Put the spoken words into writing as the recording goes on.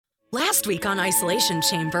Last week on Isolation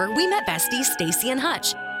Chamber, we met besties Stacy and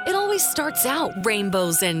Hutch. It always starts out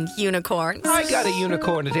rainbows and unicorns. I got a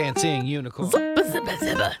unicorn, a dancing unicorn.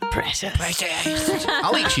 Precious.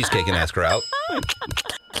 I'll eat cheesecake and ask her out.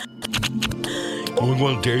 We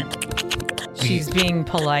want a date. She's being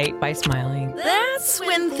polite by smiling. That's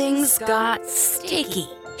when things got sticky.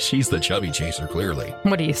 She's the chubby chaser, clearly.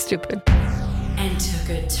 What are you, stupid? And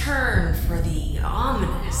took a turn for the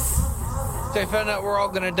ominous. I found out we're all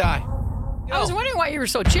gonna die. I was wondering why you were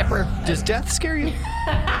so chipper. Does death scare you?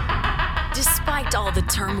 Despite all the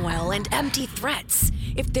turmoil and empty threats,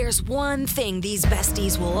 if there's one thing these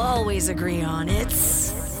besties will always agree on,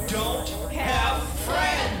 it's... Don't have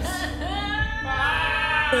friends.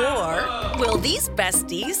 Or will these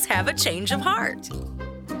besties have a change of heart?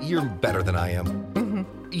 You're better than I am.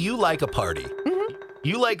 Mm-hmm. You like a party. Mm-hmm.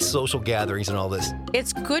 You like social gatherings and all this.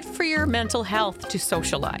 It's good for your mental health to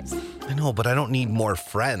socialize. I know, but I don't need more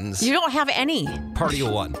friends. You don't have any. Party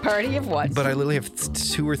of one. Party of what? But I literally have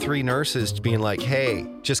 2 or 3 nurses being like, hey,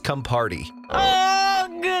 just come party.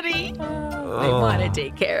 Oh, goody. I want to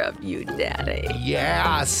take care of you, Daddy.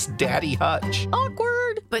 Yes, Daddy Hutch.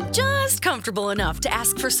 Awkward. But just comfortable enough to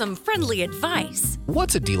ask for some friendly advice.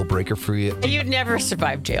 What's a deal breaker for you? You'd never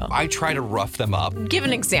survive jail. I try to rough them up. Give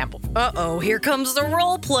an example. Uh-oh, here comes the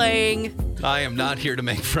role-playing. I am not here to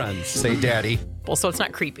make friends. Say daddy. Well, so it's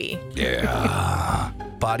not creepy. Yeah.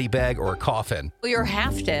 Body bag or a coffin? Well, you're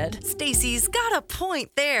half dead. Stacy's got a point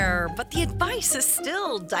there, but the advice is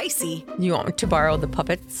still dicey. You want to borrow the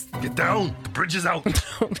puppets? Get down. The bridge is out.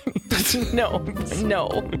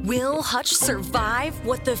 No. Will Hutch survive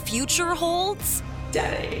what the future holds?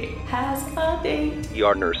 Daddy has a date.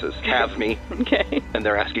 Your nurses have me, Okay. and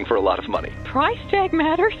they're asking for a lot of money. Price tag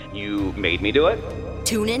matters. You made me do it?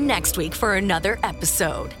 Tune in next week for another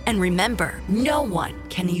episode. And remember, no one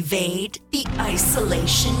can evade the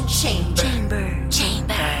Isolation Chamber.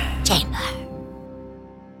 Chamber.